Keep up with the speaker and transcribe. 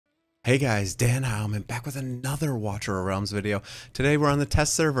Hey guys, Dan Heilman back with another Watcher of Realms video. Today we're on the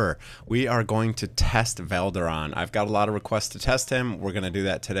test server. We are going to test Valderon. I've got a lot of requests to test him. We're going to do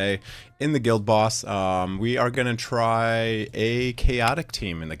that today in the guild boss. We are going to try a chaotic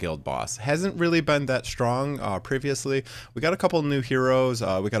team in the guild boss. Hasn't really been that strong previously. We got a couple new heroes.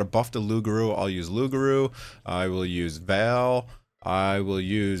 We got a buff to Lugaru. I'll use Lugaru. I will use Val. I will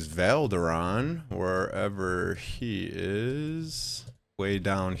use Valderon wherever he is. Way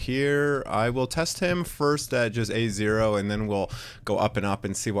down here. I will test him first at just A0 and then we'll go up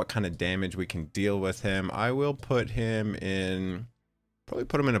and see what kind of damage we can deal with him. I will put him in, probably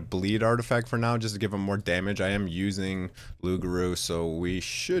put him in a bleed artifact for now just to give him more damage. I am using Lugaru, so we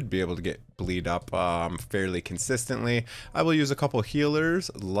should be able to get bleed up fairly consistently. I will use a couple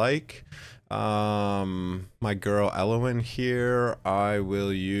healers like my girl Elowen here. I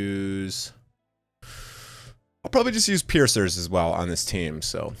will use, I'll probably just use piercers as well on this team.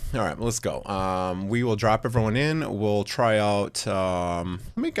 So, all right, let's go. We will drop everyone in. We'll try out,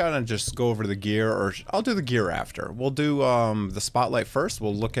 let me kind of just go over the gear, or I'll do the gear after. We'll do the spotlight first.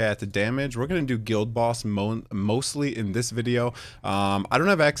 We'll look at the damage. We're going to do guild boss mostly in this video. I don't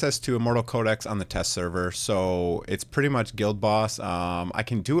have access to Immortal Codex on the test server, so it's pretty much guild boss. I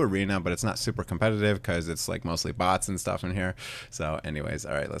can do arena, but it's not super competitive because it's like mostly bots and stuff in here. So anyways,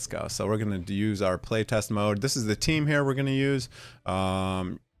 all right, let's go. So we're going to use our playtest mode. This is the team here we're going to use.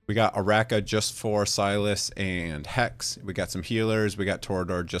 We got Araka just for Silas and Hex. We got some healers. We got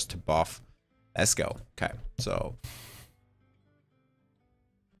Torador just to buff. Let's go. Okay, so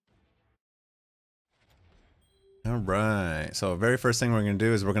all right. So very first thing we're going to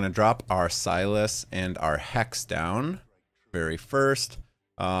do is we're going to drop our Silas and our Hex down. Very first.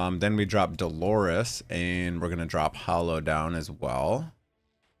 Then we drop Dolores and we're going to drop Hollow down as well.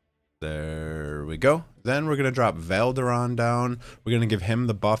 There we go. Then we're going to drop Valderon down. We're going to give him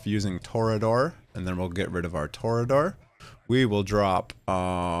the buff using Torador, and then we'll get rid of our Torador. We will drop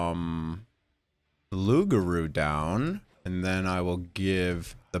Lugaru down, and then I will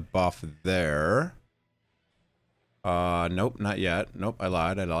give the buff there. Nope, not yet. Nope, I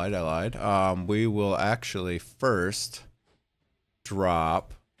lied. We will actually first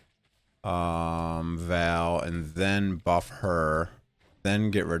drop Val, and then buff her.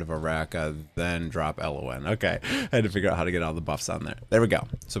 Then get rid of Araka, then drop Elowen. Okay, I had to figure out how to get all the buffs on there. There we go.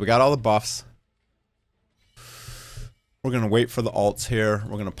 So we got all the buffs. We're going to wait for the ults here.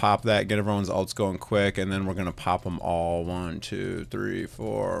 We're going to pop that, get everyone's ults going quick, and then we're going to pop them all. 1, 2, 3,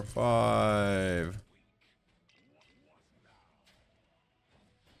 4, 5.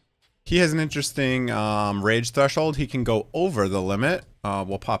 He has an interesting rage threshold. He can go over the limit.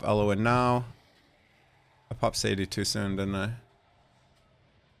 We'll pop Elowen now. I popped Sadie too soon, didn't I?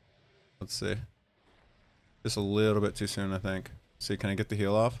 Let's see. Just a little bit too soon, I think. See, can I get the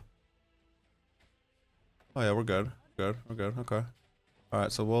heal off? Oh yeah, we're good. We're good, okay.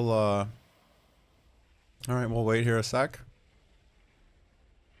 Alright, so we'll alright, we'll wait here a sec.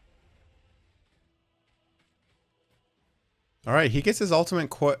 Alright, he gets his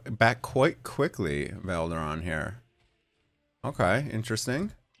ultimate back quite quickly, Valderon here. Okay,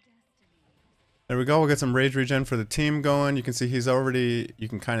 interesting. There we go. We'll get some rage regen for the team going. You can see he's already, you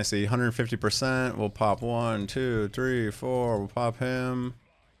can kind of see 150%. We'll pop 1, 2, 3, 4. We'll pop him.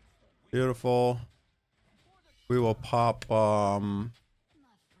 Beautiful. We will pop our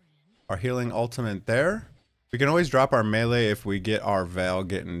healing ultimate there. We can always drop our melee if we get our Val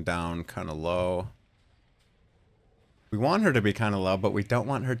getting down kind of low. We want her to be kind of low, but we don't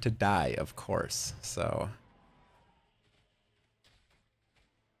want her to die, of course. So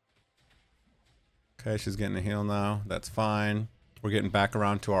okay, she's getting a heal now. That's fine. We're getting back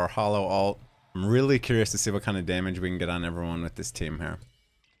around to our hollow ult. I'm really curious to see what kind of damage we can get on everyone with this team here.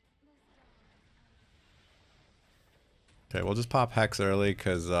 Okay, we'll just pop Hex early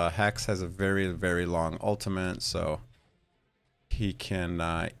because Hex has a very, very long ultimate, so he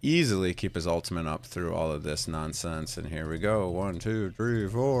can easily keep his ultimate up through all of this nonsense. And here we go. 1, 2, 3,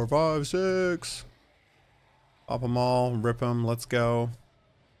 4, 5, 6. Pop them all, rip them, let's go.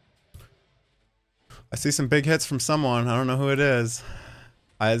 I see some big hits from someone. I don't know who it is.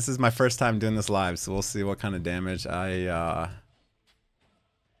 This is my first time doing this live, so we'll see what kind of damage I'm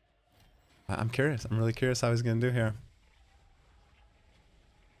curious. I'm really curious how he's going to do here.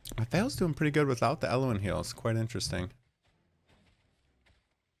 My Vale's doing pretty good without the Elowen heals. Quite interesting.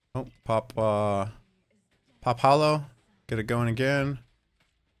 Oh, pop Hollow. Get it going again.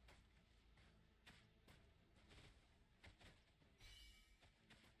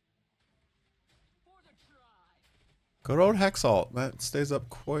 Good old Hex ult. That stays up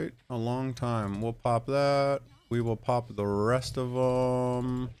quite a long time. We'll pop that. We will pop the rest of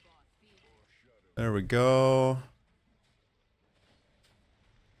them. There we go.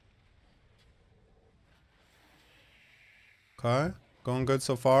 Okay, going good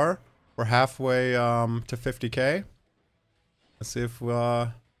so far. We're halfway to 50k. Let's see if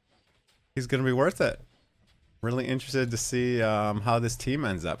he's gonna be worth it. Really interested to see how this team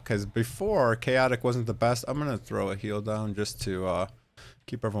ends up, because before Chaotic wasn't the best. I'm gonna throw a heal down just to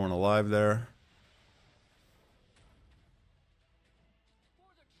keep everyone alive there.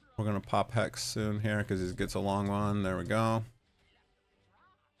 We're gonna pop Hex soon here because he gets a long one. There we go.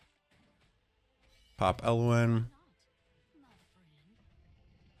 Pop Elwyn.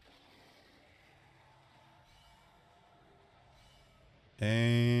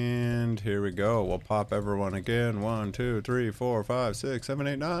 And here we go. We'll pop everyone again. 1, 2, 3, 4, 5, 6, 7,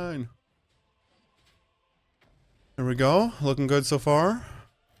 8, 9. There we go. Looking good so far.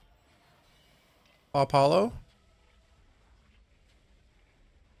 Pop Hollow.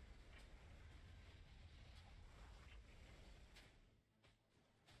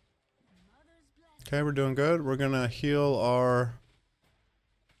 Okay, we're doing good. We're gonna heal our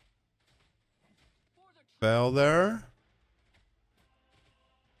Val there.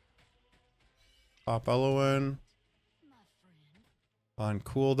 Pop Elwyn. On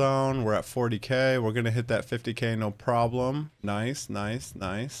cooldown, we're at 40k. We're gonna hit that 50k no problem. Nice, nice,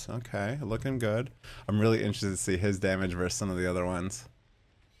 nice. Okay, looking good. I'm really interested to see his damage versus some of the other ones.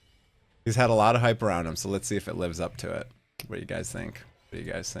 He's had a lot of hype around him, so let's see if it lives up to it. What do you guys think? What do you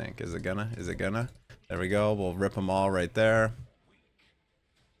guys think? Is it gonna? Is it gonna? There we go. We'll rip them all right there.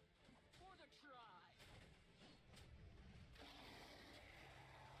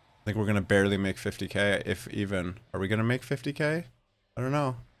 I think we're gonna barely make 50k, if even. Are we gonna make 50k? I don't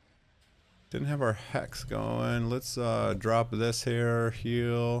know. Didn't have our Hex going. Let's drop this here.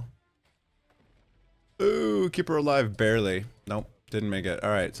 Heal. Ooh, keep her alive barely. Nope, didn't make it.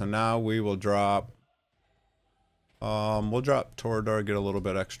 All right, so now we will drop. We'll drop Torador, get a little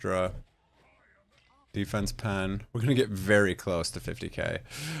bit extra defense pen. We're gonna get very close to 50k.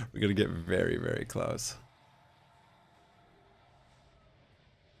 We're gonna get very, very close.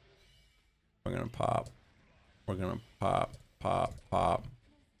 We're gonna pop. We're gonna pop, pop, pop.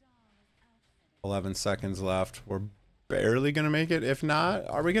 11 seconds left. We're barely gonna make it. If not,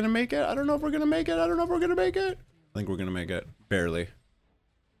 are we gonna make it? I don't know if we're gonna make it. I don't know if we're gonna make it. I think we're gonna make it. Barely.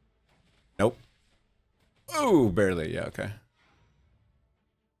 Nope. Oh, barely. Yeah, okay.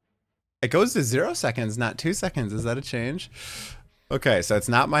 It goes to 0 seconds, not 2 seconds. Is that a change? Okay, so it's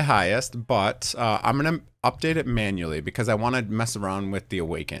not my highest, but I'm going to update it manually because I want to mess around with the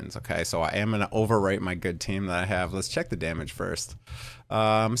Awakens, okay? So I am going to overwrite my good team that I have. Let's check the damage first.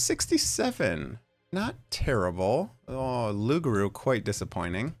 67. Not terrible. Oh, Lugaru, quite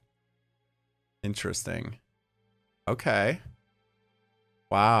disappointing. Interesting. Okay.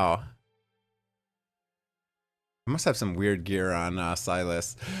 Wow. I must have some weird gear on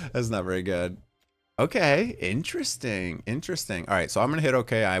Silas. That's not very good. Okay, interesting, interesting. All right, so I'm gonna hit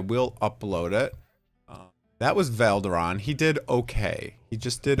OK. I will upload it. That was Valderon. He did okay. He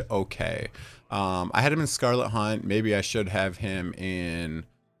just did okay. I had him in Scarlet Hunt. Maybe I should have him in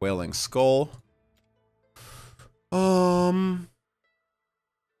Wailing Skull.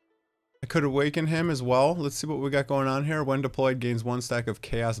 I could awaken him as well. Let's see what we got going on here. When deployed, gains 1 stack of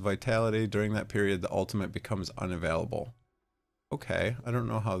Chaos Vitality. During that period, the ultimate becomes unavailable. Okay, I don't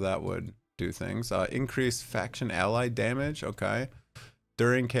know how that would do things. Increased faction ally damage. Okay.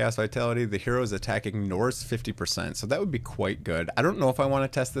 During Chaos Vitality, the hero's attack ignores 50%. So that would be quite good. I don't know if I want to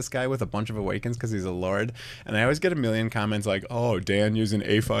test this guy with a bunch of Awakens because he's a Lord. And I always get a million comments like, oh, Dan using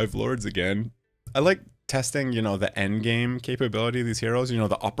A5 Lords again. I like testing, you know, the end game capability of these heroes, you know,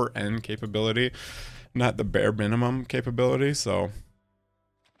 the upper end capability, not the bare minimum capability. So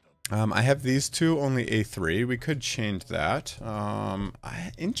I have these two, only A3. We could change that.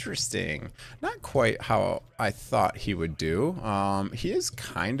 Interesting. Not quite how I thought he would do. He is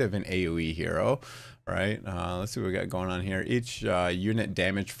kind of an AoE hero, right? Let's see what we got going on here. Each unit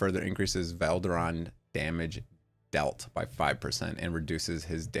damage further increases Valderon damage dealt by 5% and reduces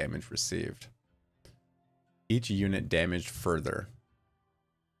his damage received. Each unit damaged further.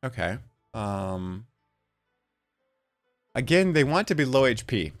 Okay. Again, they want to be low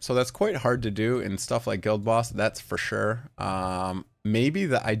HP, so that's quite hard to do in stuff like Guild Boss, that's for sure. Maybe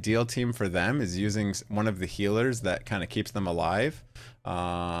the ideal team for them is using one of the healers that kind of keeps them alive.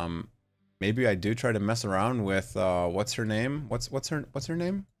 Maybe I do try to mess around with what's her name? What's her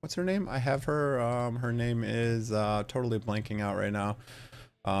name? What's her name? I have her. Her name is totally blanking out right now.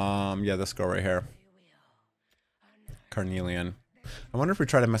 Yeah, this girl right here. Carnelian. I wonder if we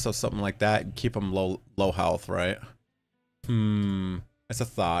try to mess up something like that and keep them low health, right? I It's a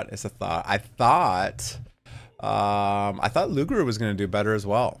thought. It's a thought. I thought Luguru was going to do better as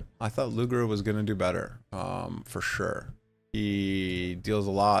well. I thought Luguru was going to do better, for sure. He deals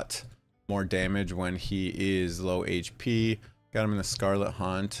a lot more damage when he is low HP. Got him in the Scarlet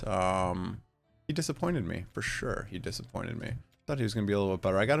Hunt. He disappointed me, for sure. He disappointed me. Thought he was going to be a little bit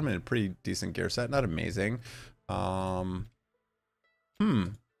better. I got him in a pretty decent gear set. Not amazing.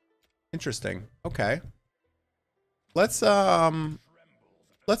 Interesting. Okay. Let's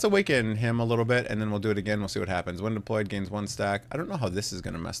awaken him a little bit, and then we'll do it again. We'll see what happens. When deployed, gains 1 stack. I don't know how this is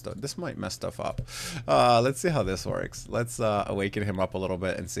going to mess up. This might mess stuff up. Let's see how this works. Let's awaken him up a little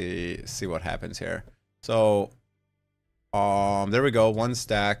bit and see what happens here. So, there we go. 1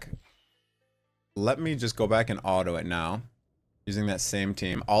 stack. Let me just go back and auto it now. Using that same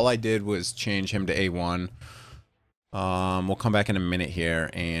team. All I did was change him to A1. We'll come back in a minute here,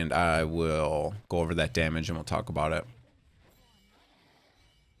 and I will go over that damage, and we'll talk about it.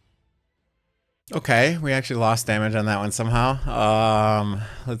 Okay, we actually lost damage on that one somehow.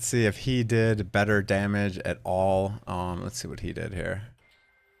 Let's see if he did better damage at all. Let's see what he did here.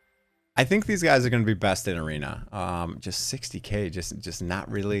 I think these guys are going to be best in arena. Just 60k, just not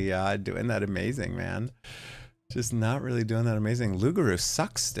really doing that amazing, man. Just not really doing that amazing. Luguru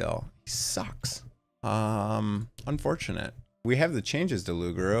sucks still. He sucks. Unfortunate. We have the changes to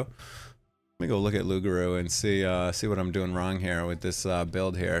Luguru. Let me go look at Luguru and see what I'm doing wrong here with this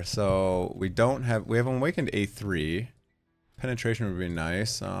build here. So we have awakened A3. Penetration would be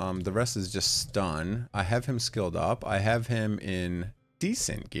nice. The rest is just stun. I have him skilled up. I have him in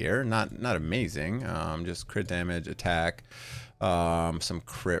decent gear, not amazing. Just crit damage, attack, some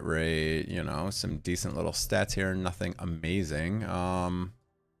crit rate, you know, some decent little stats here. Nothing amazing.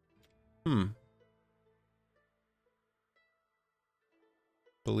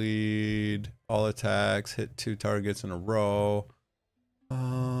 Bleed, all attacks, hit 2 targets in a row.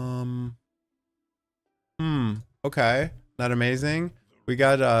 Okay, not amazing. We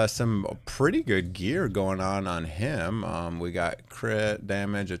got some pretty good gear going on him. We got crit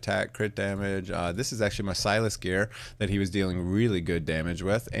damage, attack, crit damage. This is actually my Silas gear that he was dealing really good damage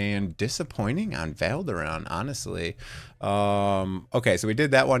with, and disappointing on Valderon, honestly. Okay, so we did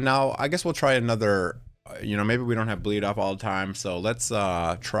that one. Now I guess we'll try another. You know, maybe we don't have bleed up all the time, so let's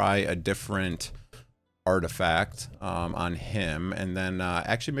try a different artifact on him, and then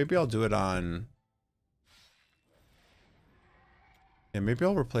actually maybe I'll do it on. Yeah, maybe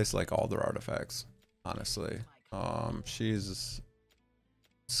I'll replace like all their artifacts, honestly. She's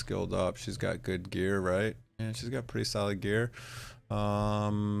skilled up. She's got good gear, right? Yeah, she's got pretty solid gear.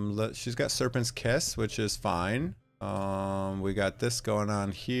 She's got Serpent's Kiss, which is fine. We got this going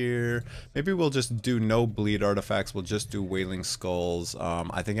on here. Maybe we'll just do no bleed artifacts. We'll just do Wailing Skulls.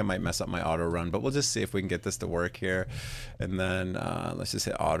 I think it might mess up my auto run, but we'll just see if we can get this to work here. And then let's just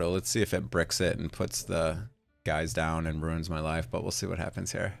hit auto. Let's see if it bricks it and puts the guys down and ruins my life, but we'll see what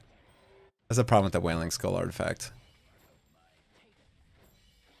happens here. That's a problem with the Wailing Skull artifact.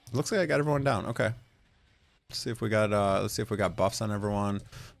 Looks like I got everyone down. Okay. Let's see if we got buffs on everyone.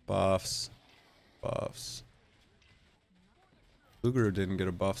 Buffs. Luguru didn't get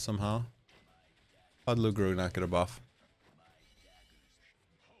a buff somehow. How'd Luguru not get a buff?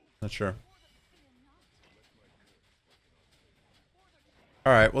 Not sure.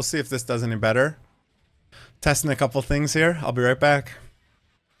 Alright, we'll see if this does any better. Testing a couple things here. I'll be right back.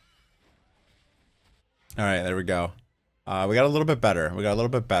 Alright, there we go. We got a little bit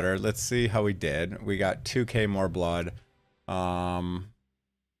better. Let's see how we did. We got 2k more blood.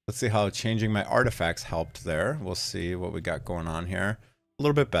 Let's see how changing my artifacts helped there. We'll see what we got going on here. A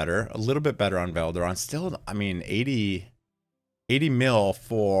little bit better on Valderon. Still, I mean, 80 mil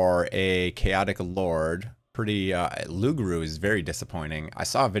for a Chaotic Lord. Pretty, Luguru is very disappointing. I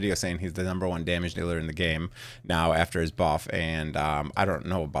saw a video saying he's the #1 damage dealer in the game now after his buff, and I don't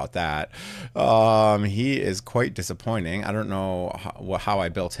know about that. He is quite disappointing. I don't know how I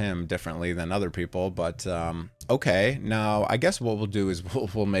built him differently than other people, but okay. Now, I guess what we'll do is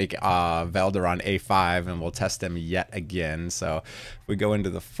we'll make Valderon A5, and we'll test him yet again. So if we go into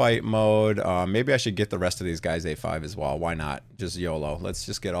the fight mode, maybe I should get the rest of these guys A5 as well. Why not? Just YOLO. Let's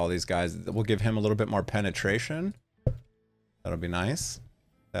just get all these guys. We'll give him a little bit more penetration. That'll be nice.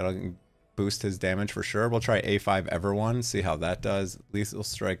 That'll boost his damage for sure. We'll try A5 everyone, see how that does. Lethal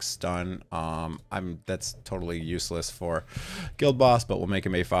strike, stun. That's totally useless for guild boss, but we'll make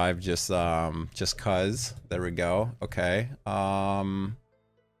him A5 just cuz. There we go. Okay.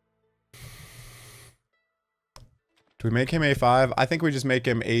 Do we make him A5? I think we just make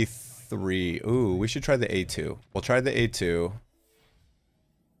him A3. Ooh, we should try the A2. We'll try the A2.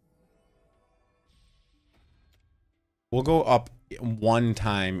 We'll go up one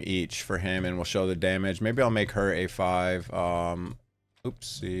time each for him, and we'll show the damage. Maybe I'll make her A5.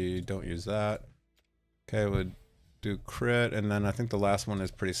 Oopsie, don't use that. Okay, we'll do crit, and then I think the last one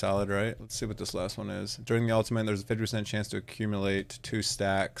is pretty solid, right? Let's see what this last one is. During the ultimate, there's a 50% chance to accumulate 2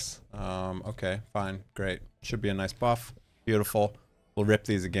 stacks. Okay, fine, great. Should be a nice buff. Beautiful. We'll rip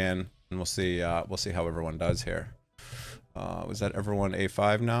these again, and we'll see how everyone does here. Was that everyone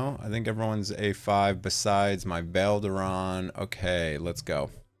A5 now? I think everyone's A5 besides my Valderon. Okay, let's go.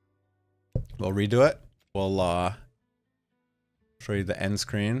 We'll redo it. We'll show you the end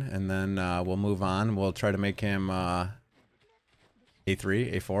screen, and then we'll move on. We'll try to make him A3,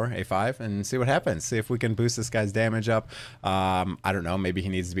 A4, A5, and see what happens. See if we can boost this guy's damage up. I don't know, maybe he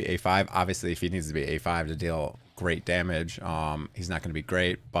needs to be A5. Obviously, if he needs to be A5 to deal great damage, he's not going to be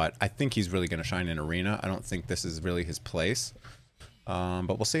great, but I think he's really going to shine in arena. I don't think this is really his place, but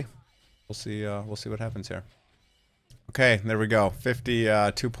we'll see. We'll see what happens here. Okay, there we go.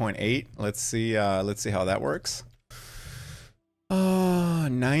 52.8. Let's see how that works.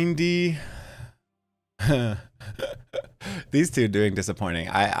 90. These two doing disappointing.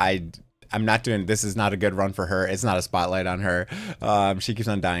 I'm not doing, this is not a good run for her. It's not a spotlight on her. She keeps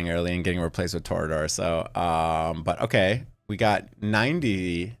on dying early and getting replaced with Torador. So, but okay, we got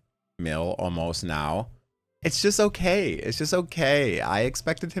 90 mil almost now. It's just okay. It's just okay. I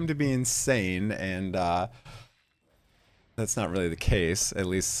expected him to be insane, and that's not really the case, at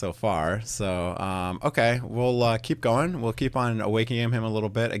least so far. So, okay, we'll keep going. We'll keep on awakening him a little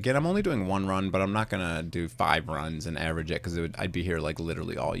bit. Again, I'm only doing 1 run, but I'm not going to do 5 runs and average it, because I'd be here like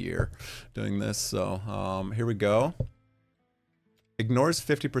literally all year doing this. So, here we go. Ignores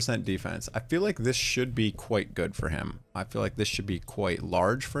 50% defense. I feel like this should be quite good for him. I feel like this should be quite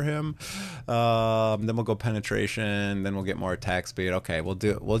large for him. Then we'll go penetration. Then we'll get more attack speed. Okay, we're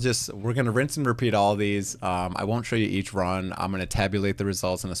gonna rinse and repeat all these. I won't show you each run. I'm gonna tabulate the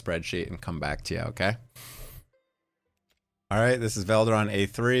results in a spreadsheet and come back to you. Okay. All right. This is Valderon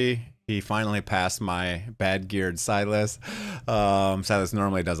A3. He finally passed my bad geared Silas. Silas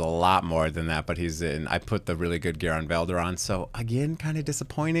normally does a lot more than that, but I put the really good gear on Valderon. So again, kind of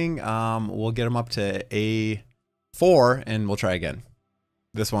disappointing. We'll get him up to A4 and we'll try again.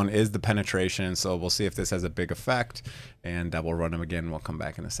 This one is the penetration, so we'll see if this has a big effect, and we'll run him again. We'll come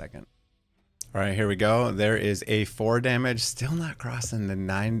back in a second. All right, here we go. There is A4 damage, still not crossing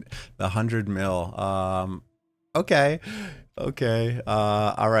the 100 mil. Okay.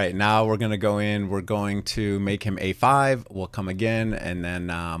 All right, now we're gonna go in. We're going to make him A5. We'll come again, and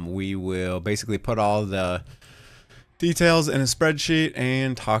then we will basically put all the details in a spreadsheet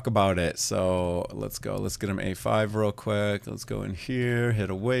and talk about it. So let's go. Let's get him A5 real quick. Let's go in here, hit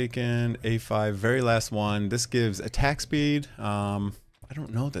awaken, A5, very last one. This gives attack speed. I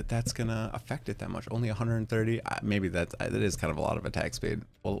don't know that that's gonna affect it that much. Only 130. Maybe that is kind of a lot of attack speed.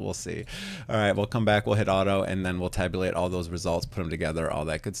 We'll see. All right, we'll come back. We'll hit auto, and then we'll tabulate all those results, put them together, all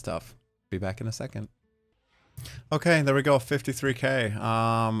that good stuff. Be back in a second. Okay, there we go. 53K.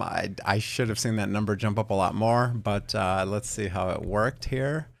 I should have seen that number jump up a lot more, but let's see how it worked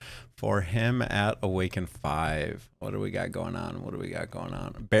here for him at Awaken 5. What do we got going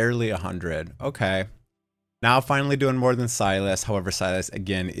on? Barely 100. Okay. Now finally doing more than Silas. However, Silas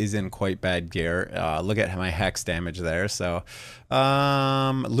again is in quite bad gear. Look at my hex damage there. So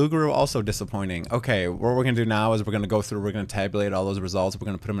Luguru also disappointing. Okay, what we're gonna do now is we're gonna go through, we're gonna tabulate all those results, we're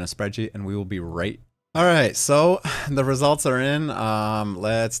gonna put them in a spreadsheet, and we will be right. All right, so the results are in.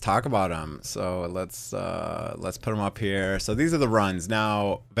 Let's talk about them. So let's put them up here. So these are the runs.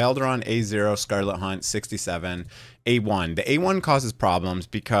 Now Valderon A0, Scarlet Hunt 67, A1. The A1 causes problems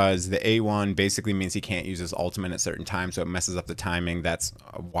because the A1 basically means he can't use his ultimate at certain times, so it messes up the timing. That's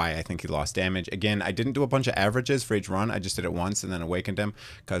why I think he lost damage. Again, I didn't do a bunch of averages for each run. I just did it once and then awakened him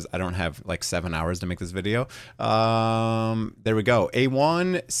because I don't have like 7 hours to make this video. There we go.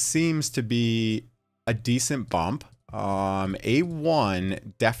 A1 seems to be a decent bump.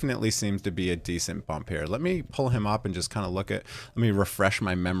 A1 definitely seems to be a decent bump here. Let me pull him up and just kind of let me refresh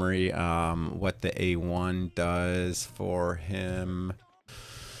my memory what the A1 does for him.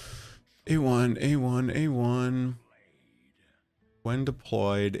 A1. When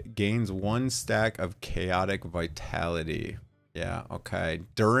deployed, gains 1 stack of chaotic vitality. Yeah, okay.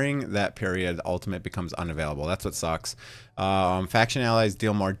 During that period, the ultimate becomes unavailable. That's what sucks. Faction allies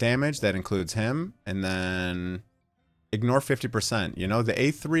deal more damage. That includes him. And then ignore 50%. You know, the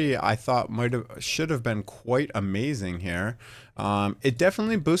A3 I thought should have been quite amazing here. It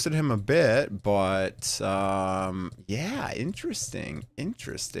definitely boosted him a bit, but yeah, interesting,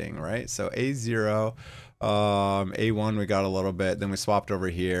 right? So A0, A1 we got a little bit. Then we swapped over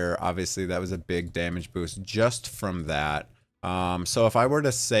here. Obviously, that was a big damage boost just from that. So if I were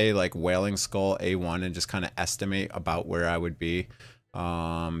to say like Wailing Skull A1 and just kind of estimate about where I would be,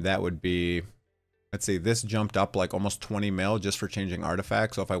 that would be, let's see, this jumped up like almost 20 mil just for changing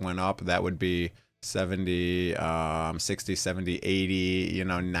artifacts. So if I went up, that would be 70, 60, 70, 80, you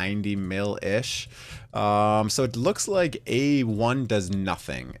know, 90 mil-ish. So it looks like A1 does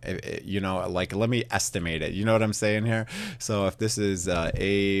nothing. You know, like, let me estimate it. You know what I'm saying here? So if this is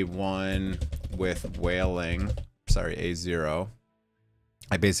A1 with Wailing, sorry, A0,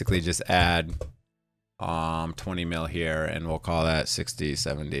 I basically just add 20 mil here, and we'll call that 60,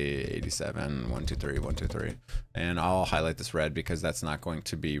 70, 87, 1, 2, 3, 1, 2, 3. And I'll highlight this red because that's not going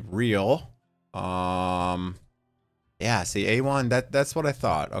to be real. Yeah, see, A1, that's what I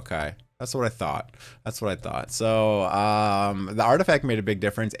thought. Okay. That's what I thought. That's what I thought. So, the artifact made a big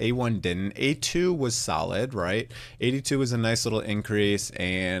difference. A1 didn't. A2 was solid, right? 82 was a nice little increase,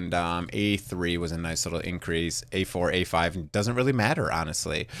 and A3 was a nice little increase. A4, A5 doesn't really matter,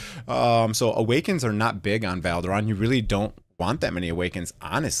 honestly. So awakens are not big on Valderon. You really don't want that many awakens,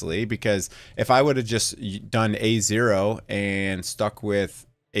 honestly, because if I would have just done A0 and stuck with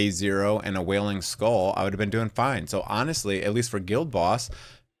A0 and a Wailing Skull, I would have been doing fine. So honestly, at least for Guild Boss,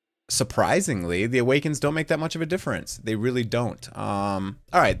 surprisingly, the awakens don't make that much of a difference. They really don't. All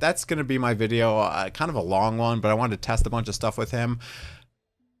right, that's gonna be my video. Kind of a long one, but I wanted to test a bunch of stuff with him.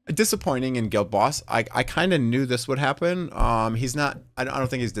 Disappointing in Guild Boss. I kind of knew this would happen. He's not, I don't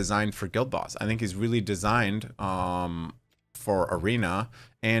think he's designed for Guild Boss. I think he's really designed for Arena,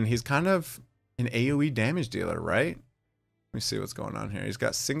 and he's kind of an AoE damage dealer, right? Let me see what's going on here. He's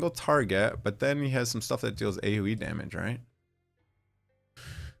got single target, but then he has some stuff that deals AoE damage, right?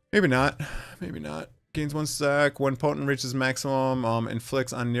 Maybe not. Maybe not. Gains 1 stack when potent reaches maximum.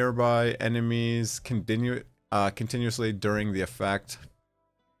 Inflicts on nearby enemies continuously during the effect.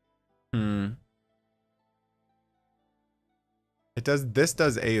 This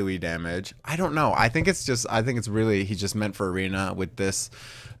does AoE damage. I don't know. I think it's really, he's just meant for Arena with this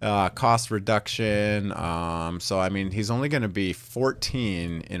cost reduction. So I mean, he's only going to be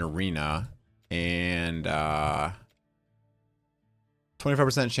 14 in Arena, and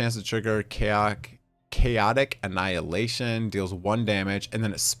 25% chance to trigger chaotic annihilation, deals 1 damage, and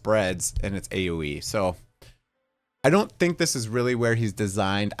then it spreads and it's AoE. So I don't think this is really where he's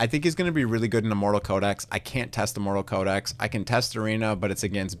designed. I think he's going to be really good in Immortal Codex. I can't test Immortal Codex. I can test Arena, but it's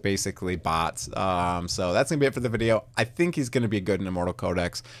against basically bots. So that's going to be it for the video. I think he's going to be good in Immortal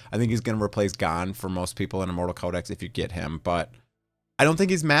Codex. I think he's going to replace Gon for most people in Immortal Codex if you get him, but I don't think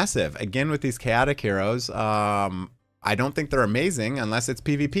he's massive. Again, with these chaotic heroes, I don't think they're amazing unless it's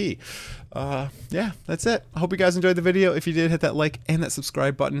PvP. Yeah, that's it. I hope you guys enjoyed the video. If you did, hit that like and that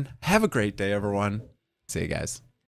subscribe button. Have a great day, everyone. See you guys.